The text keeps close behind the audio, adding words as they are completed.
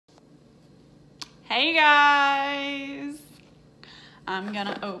Hey guys! I'm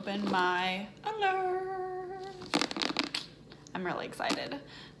gonna open my Allure. I'm really excited.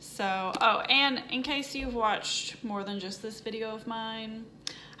 So, oh, and in case you've watched more than just this video of mine,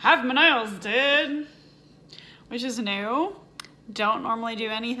 I have my nails did, which is new. Don't normally do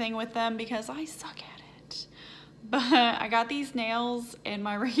anything with them because I suck at it. But I got these nails in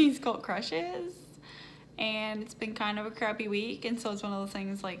my Ricky's Cult Crushes, and it's been kind of a crappy week, and so it's one of those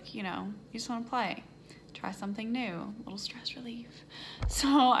things like, you know, you just want to play. Try something new, a little stress relief. So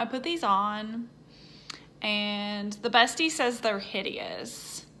I put these on, and the bestie says they're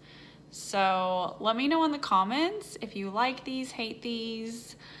hideous. So let me know in the comments if you like these, hate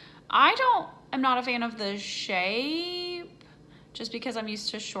these. I'm not a fan of the shape, just because I'm used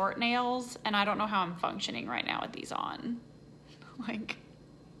to short nails, and I don't know how I'm functioning right now with these on. Like,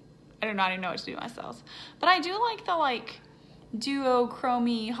 I do not even know what to do myself. But I do like the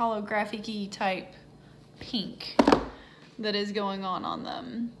duochromy holographic-y type pink that is going on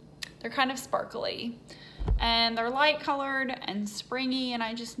them. They're kind of sparkly, and they're light colored and springy, and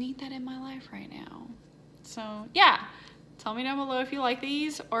I just need that in my life right now. So yeah, tell me down below if you like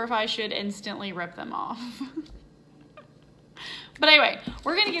these or if I should instantly rip them off. But anyway,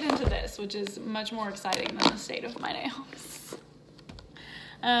 we're gonna get into this, which is much more exciting than the state of my nails.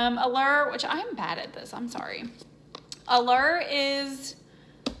 Allure, which I'm bad at this, I'm sorry. Allure is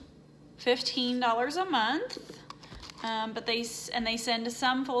 $15 a month, but they send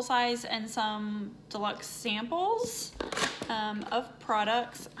some full size and some deluxe samples of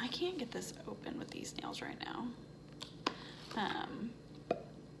products. I can't get this open with these nails right now.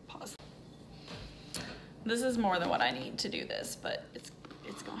 Pause. This is more than what I need to do this, but it's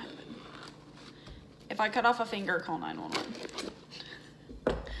gonna happen. If I cut off a finger, call 911.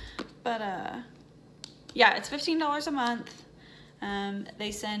 But yeah, it's $15 a month.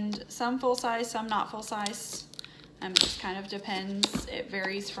 They send some full size, some not full size. It just kind of depends. It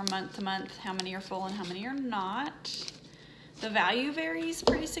varies from month to month how many are full and how many are not. The value varies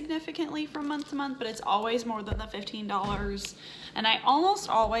pretty significantly from month to month, but it's always more than the $15. And I almost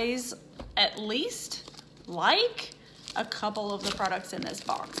always at least like a couple of the products in this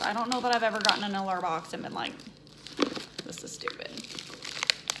box. I don't know that I've ever gotten an Allure box and been like, this is stupid.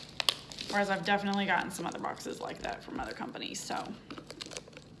 Whereas I've definitely gotten some other boxes like that from other companies. So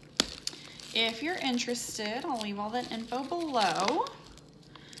if you're interested, I'll leave all that info below.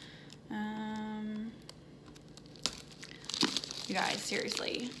 You guys,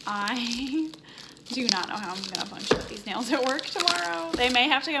 seriously, I do not know how I'm gonna function with these nails at work tomorrow. They may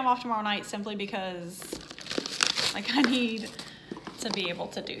have to come off tomorrow night simply because like I need to be able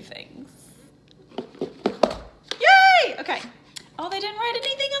to do things. Yay! Okay. Oh, they didn't write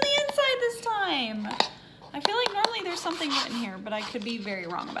anything on the inside this time. I feel like normally there's something written here, but I could be very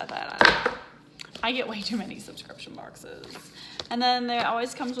wrong about that. I get way too many subscription boxes. And then there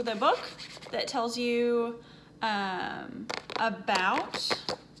always comes with a book that tells you about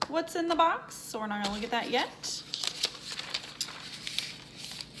what's in the box. So we're not gonna look at that yet.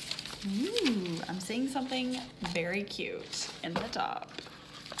 Ooh, I'm seeing something very cute in the top.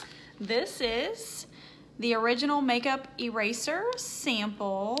 This is the original makeup eraser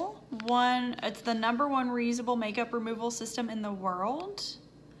sample. It's the #1 reusable makeup removal system in the world.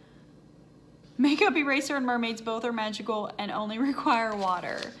 Makeup eraser and mermaids both are magical and only require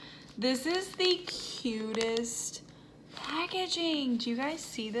water. This is the cutest packaging. Do you guys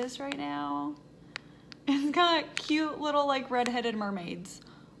see this right now? It's got cute little like red-headed mermaids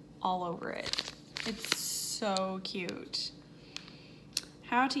all over it. It's so cute.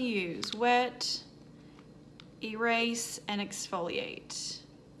 How to use: wet, erase, and exfoliate.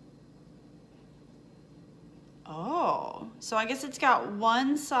 Oh, so I guess it's got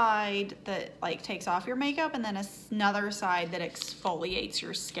one side that like takes off your makeup and then another side that exfoliates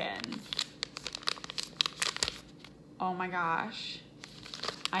your skin. Oh my gosh.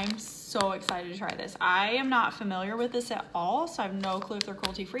 I'm so excited to try this. I am not familiar with this at all, so I have no clue if they're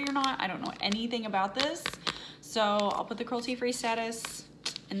cruelty-free or not. I don't know anything about this. So I'll put the cruelty-free status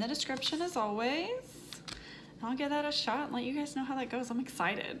in the description as always. I'll give that a shot and let you guys know how that goes. I'm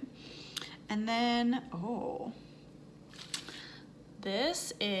excited. And then, oh,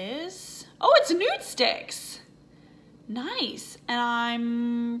 this is, oh, it's nude sticks. Nice. And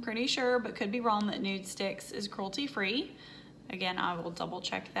I'm pretty sure, but could be wrong, that nude sticks is cruelty free. Again, I will double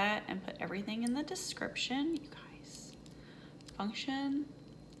check that and put everything in the description. You guys, function.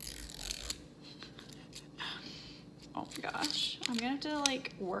 Oh my gosh, I'm gonna have to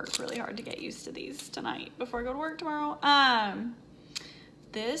like work really hard to get used to these tonight before I go to work tomorrow.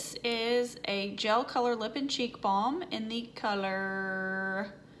 This is a gel color lip and cheek balm in the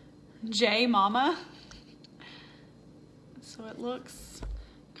color J Mama. So it looks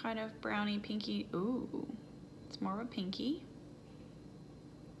kind of browny pinky. Ooh, it's more of a pinky.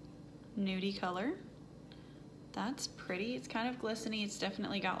 Nudie color. That's pretty. It's kind of glistening. It's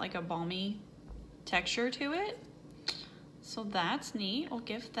definitely got like a balmy texture to it. So that's neat. We'll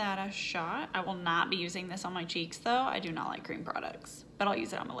give that a shot. I will not be using this on my cheeks though. I do not like cream products, but I'll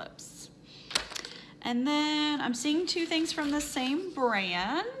use it on my lips. And then I'm seeing two things from the same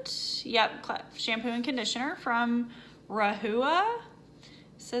brand. Yep, shampoo and conditioner from Rahua.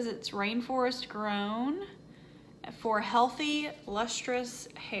 It says it's rainforest grown for healthy, lustrous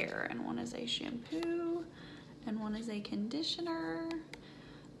hair. And one is a shampoo and one is a conditioner.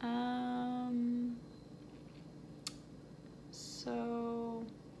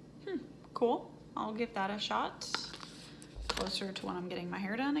 Cool. I'll give that a shot. Closer to when I'm getting my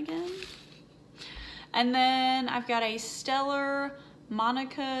hair done again. And then I've got a Stellar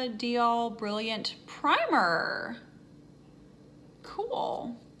Monica Dial Brilliant Primer.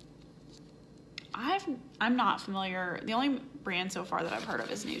 Cool. I'm not familiar. The only brand so far that I've heard of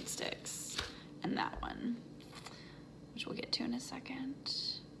is Nude Sticks, and that one, which we'll get to in a second.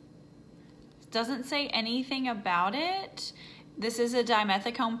 It doesn't say anything about it. This is a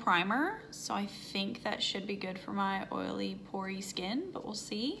dimethicone primer, so I think that should be good for my oily, pory skin, but we'll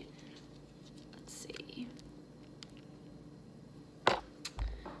see. Let's see.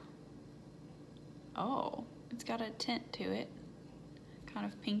 Oh, it's got a tint to it, kind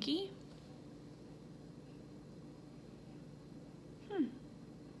of pinky.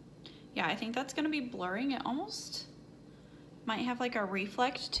 Yeah, I think that's gonna be blurring. It almost might have like a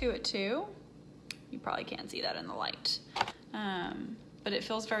reflect to it too. You probably can't see that in the light. But it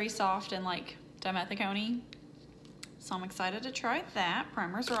feels very soft and like dimethicone-y. So I'm excited to try that.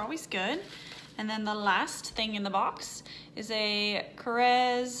 Primers are always good. And then the last thing in the box is a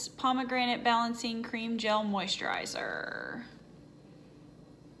Carez Pomegranate Balancing Cream Gel Moisturizer.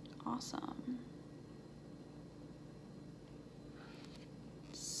 Awesome.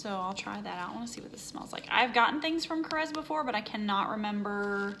 So I'll try that out. I want to see what this smells like. I've gotten things from Carez before, but I cannot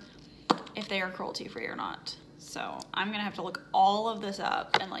remember if they are cruelty-free or not. So I'm gonna have to look all of this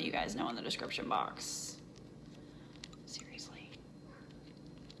up and let you guys know in the description box. Seriously.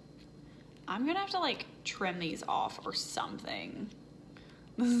 I'm gonna have to like trim these off or something.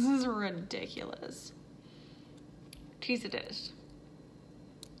 This is ridiculous. Tease it is.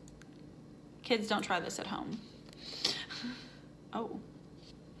 Kids, don't try this at home. Oh.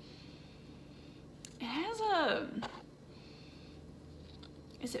 It has a,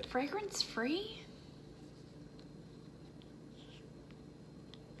 is it fragrance free?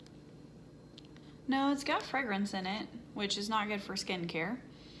 No, it's got fragrance in it, which is not good for skincare.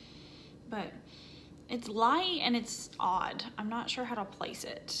 But it's light and it's odd. I'm not sure how to place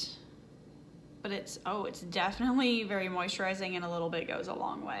it. But it's, oh, it's definitely very moisturizing, and a little bit goes a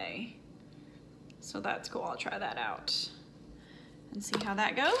long way. So that's cool. I'll try that out and see how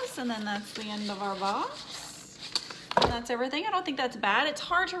that goes. And then that's the end of our box. And that's everything. I don't think that's bad. It's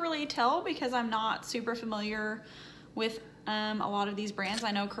hard to really tell because I'm not super familiar with a lot of these brands.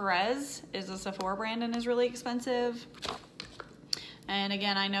 I know Carez is a Sephora brand and is really expensive. And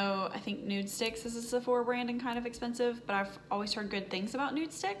again, I think Nude Sticks is a Sephora brand and kind of expensive, but I've always heard good things about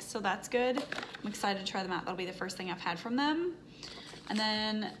Nude Sticks, so that's good. I'm excited to try them out. That'll be the first thing I've had from them. And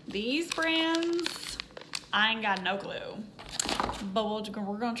then these brands, I ain't got no clue, but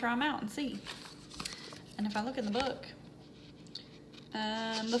we're gonna try them out and see. And if I look in the book,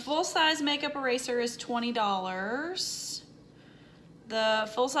 the full-size makeup eraser is $20. The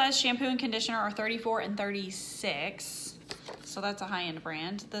full-size shampoo and conditioner are $34 and $36. So that's a high-end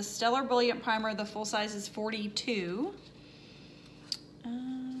brand. The Stellar Brilliant Primer, the full size is $42.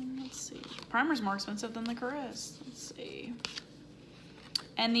 Let's see. Primer's more expensive than the Carez. Let's see.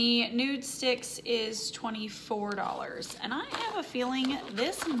 And the Nude Sticks is $24. And I have a feeling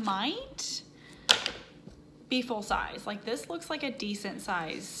this might be full size. Like, this looks like a decent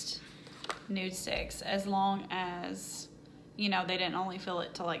sized Nude Sticks, as long as, you know, they didn't only fill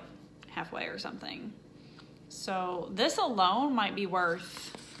it to like halfway or something. So this alone might be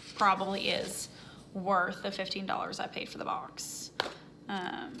worth, probably is worth the $15 I paid for the box.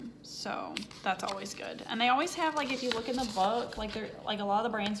 So that's always good. And they always have, like, if you look in the book, like they're like, a lot of the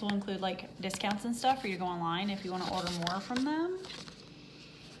brands will include like discounts and stuff for you to go online if you want to order more from them.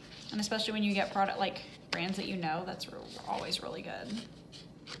 And especially when you get product like brands that you know, that's always really good.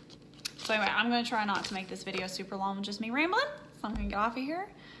 So anyway, I'm gonna try not to make this video super long with just me rambling. So I'm gonna get off of here.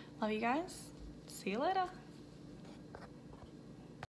 Love you guys. See you later.